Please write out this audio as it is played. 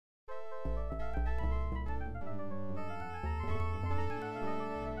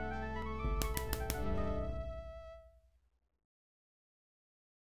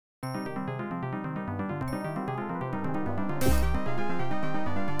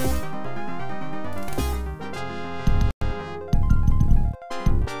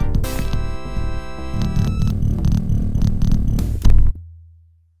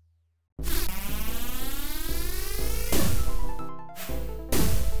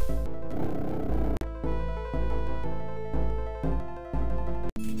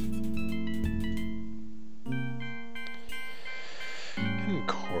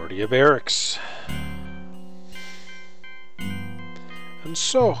your barracks. And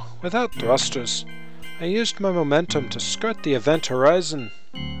so, without thrusters, I used my momentum to skirt the event horizon,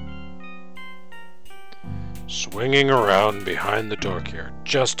 swinging around behind the Dorkathi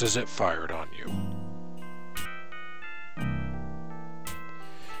just as it fired on you.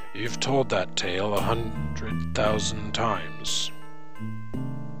 You've told that tale 100,000 times,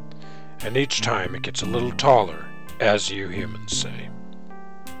 and each time it gets a little taller, as you humans say.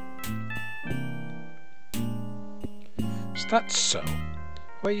 Is that so?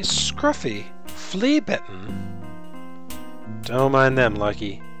 Why, you scruffy, flea-bitten. Don't mind them,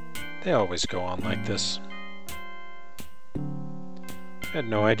 Lucky. They always go on like this. I had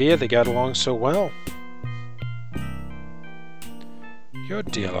no idea they got along so well. Your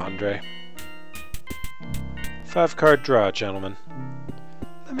deal, Andre. 5-card draw, gentlemen.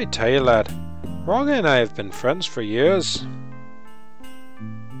 Let me tell you, lad, Raga and I have been friends for years.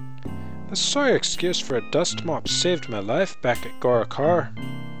 The sorry excuse for a dust mop saved my life back at Gorakar.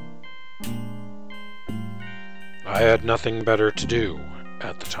 I had nothing better to do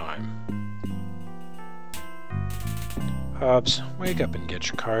at the time. Hobbs, wake up and get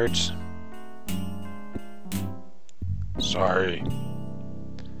your cards. Sorry.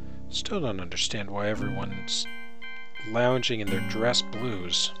 Still don't understand why everyone's lounging in their dress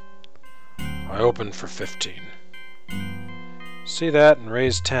blues. I opened for 15. See that and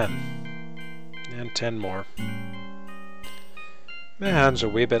raise 10. And 10 more. My hands are a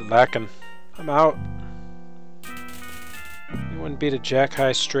wee bit lacking. I'm out. You wouldn't beat a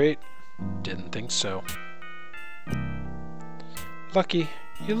Jalkehi straight? Didn't think so. Lucky,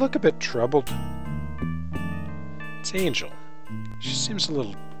 you look a bit troubled. It's Angel. She seems a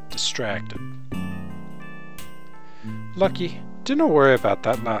little distracted. Lucky, dinna worry about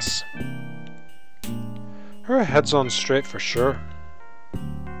that lass. Her head's on straight for sure.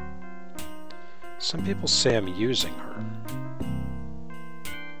 Some people say I'm using her.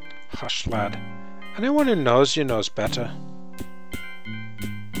 Hush, lad. Anyone who knows you knows better.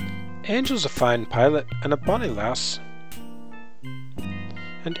 Angel's a fine pilot and a bonny lass.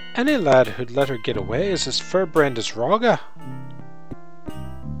 And any lad who'd let her get away is as fur-brained as Raga.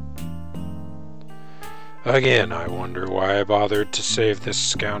 Again, I wonder why I bothered to save this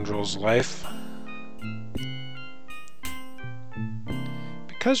scoundrel's life.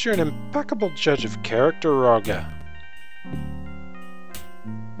 Because you're an impeccable judge of character, Raga.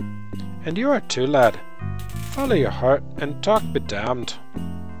 And you are too, lad. Follow your heart and talk be damned.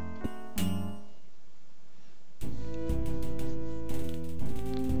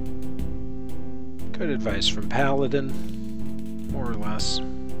 Good advice from Paladin, more or less.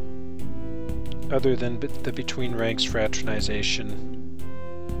 Other than the between ranks fraternization.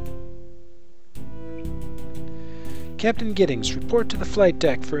 Captain Giddings, report to the flight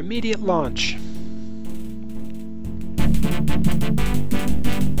deck for immediate launch.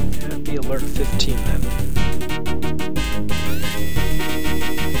 And be alert 15 then.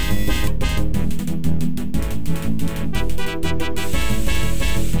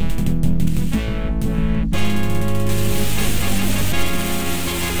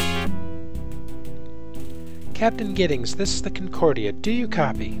 Captain Giddings, this is the Concordia. Do you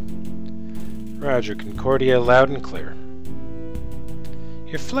copy? Roger, Concordia, loud and clear.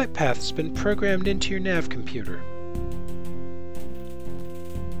 Your flight path has been programmed into your nav computer.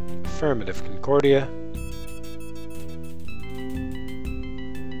 Affirmative, Concordia.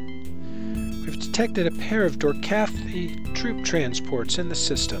 We've detected a pair of Dorkathi troop transports in the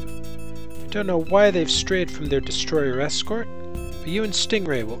system. We don't know why they've strayed from their destroyer escort, but you and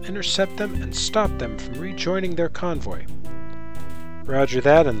Stingray will intercept them and stop them from rejoining their convoy. Roger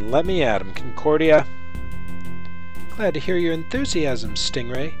that, and let me at 'em, Concordia. Glad to hear your enthusiasm,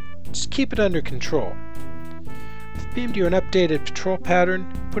 Stingray. Just keep it under control. We've beamed you an updated patrol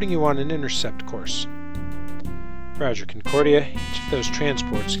pattern, putting you on an intercept course. Roger, Concordia. Each of those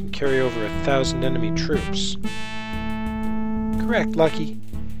transports can carry over 1,000 enemy troops. Correct, Lucky.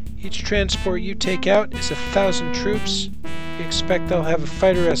 Each transport you take out is 1,000 troops. We expect they'll have a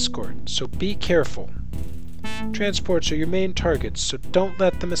fighter escort, so be careful. Transports are your main targets, so don't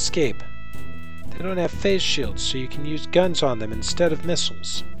let them escape. They don't have phase shields, so you can use guns on them instead of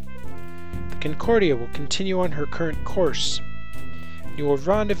missiles. The Concordia will continue on her current course. You will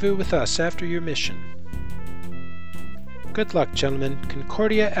rendezvous with us after your mission. Good luck, gentlemen.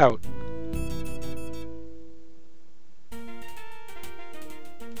 Concordia out.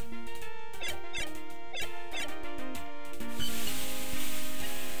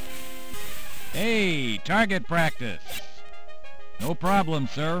 Hey, target practice. No problem,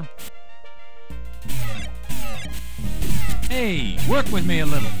 sir. Hey, work with me a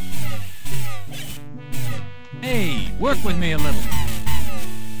little. Hey, work with me a little.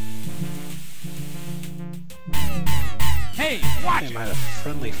 Hey, watch They it. might have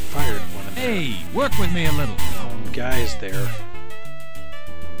friendly fired one of their Hey, work with me a little. own guys there.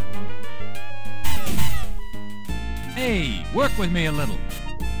 Hey, work with me a little.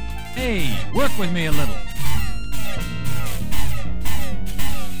 Hey, work with me a little.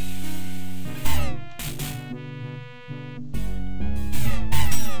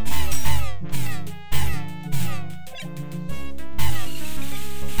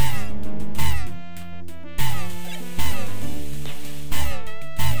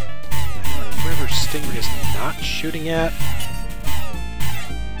 Whoever Stingray is not shooting at.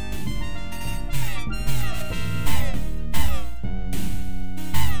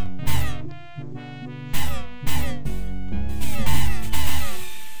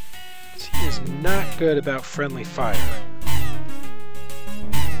 He is not good about friendly fire.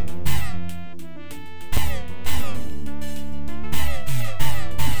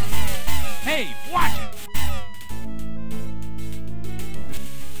 Hey, watch it.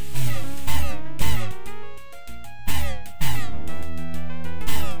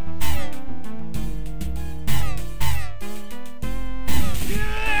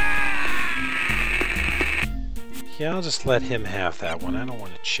 Yeah, I'll just let him have that one. I don't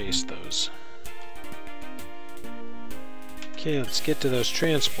want to chase those. Okay, let's get to those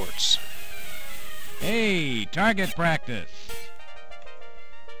transports. Hey, target practice.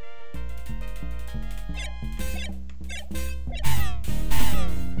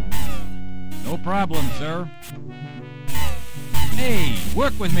 No problem, sir. Hey,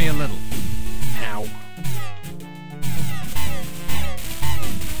 work with me a little. Ow.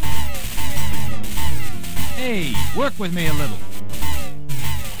 Hey, work with me a little.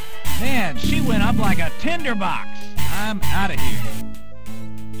 Man, she went up like a tinderbox. I'm out of here.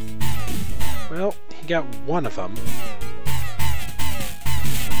 Well, he got one of them.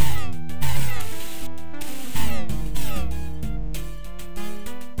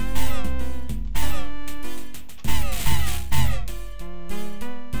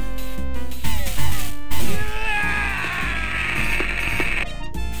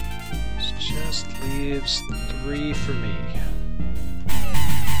 This just leaves 3 for me.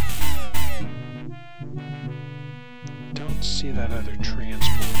 Don't see that other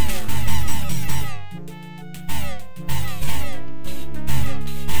transport here.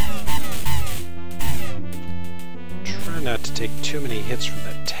 Try not to take too many hits from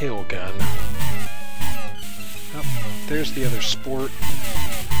that tail gun. Oh, there's the other sport.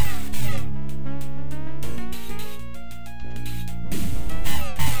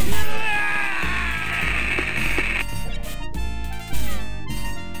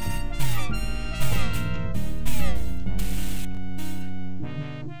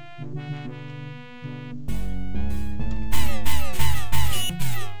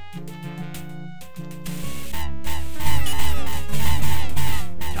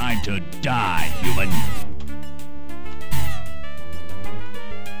 Time to die, human.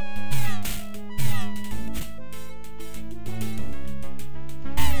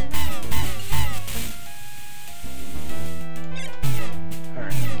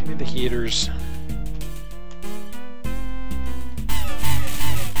 Alright, give me the heaters.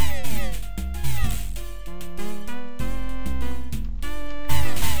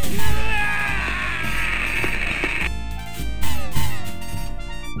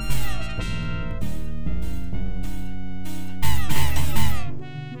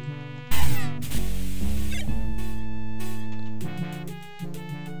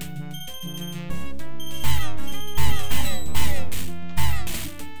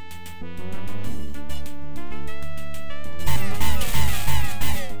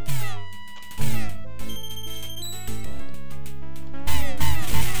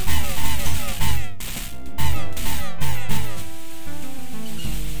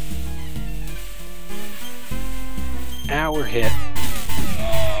 We're hit.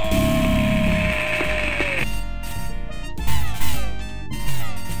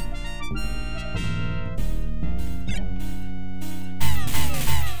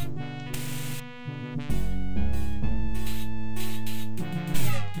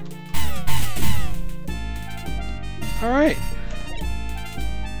 Alright.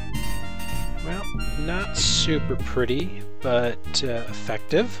 Well, not super pretty, but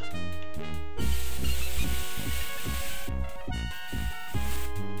effective.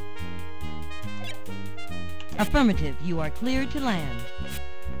 Affirmative, you are cleared to land.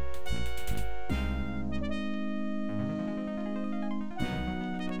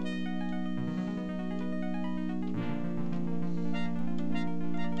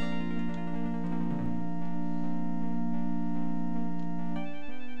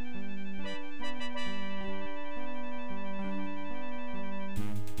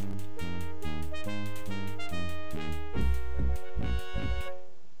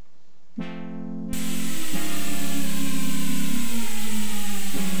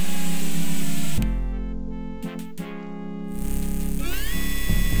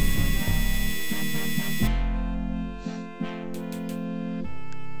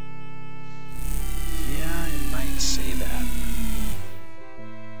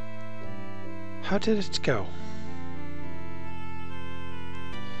 How did it go?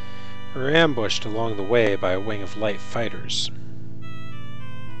 We were ambushed along the way by a wing of light fighters.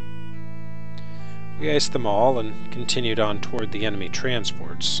 We iced them all and continued on toward the enemy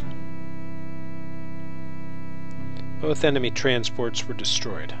transports. Both enemy transports were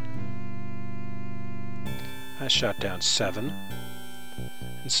destroyed. I shot down 7,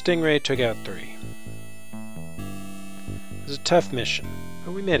 and Stingray took out 3. It was a tough mission,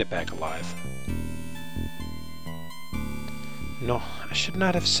 but we made it back alive. No, I should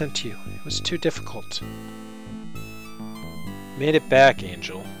not have sent you. It was too difficult. Made it back,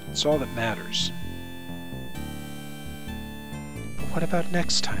 Angel. It's all that matters. But what about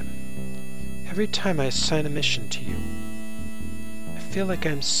next time? Every time I assign a mission to you, I feel like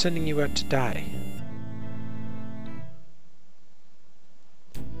I'm sending you out to die.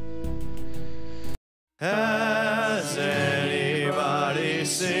 Has anybody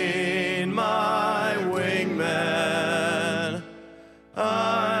seen my wingman?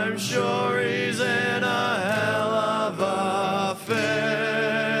 I'm sure